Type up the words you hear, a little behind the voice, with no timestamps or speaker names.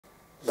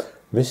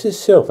Mrs.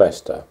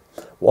 Sylvester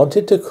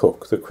wanted to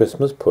cook the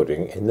Christmas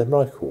pudding in the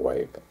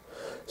microwave.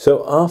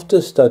 So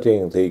after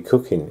studying the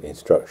cooking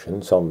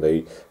instructions on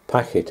the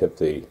packet of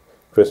the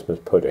Christmas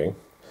pudding,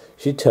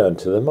 she turned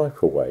to the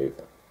microwave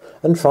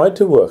and tried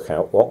to work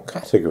out what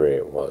category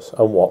it was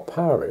and what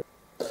power it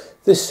was.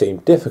 This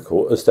seemed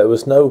difficult as there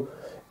was no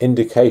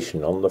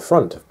indication on the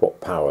front of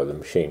what power the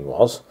machine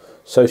was,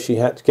 so she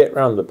had to get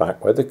round the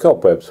back where the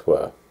cobwebs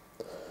were.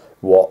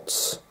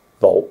 Watts,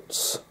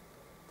 volts,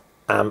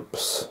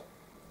 amps.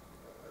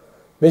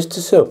 Mr.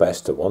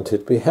 Sylvester wanted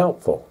to be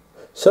helpful,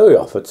 so he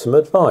offered some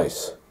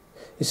advice.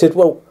 He said,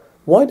 "Well,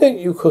 why don't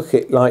you cook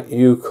it like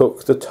you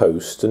cook the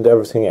toast and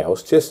everything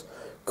else? Just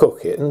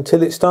cook it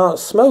until it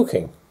starts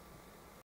smoking."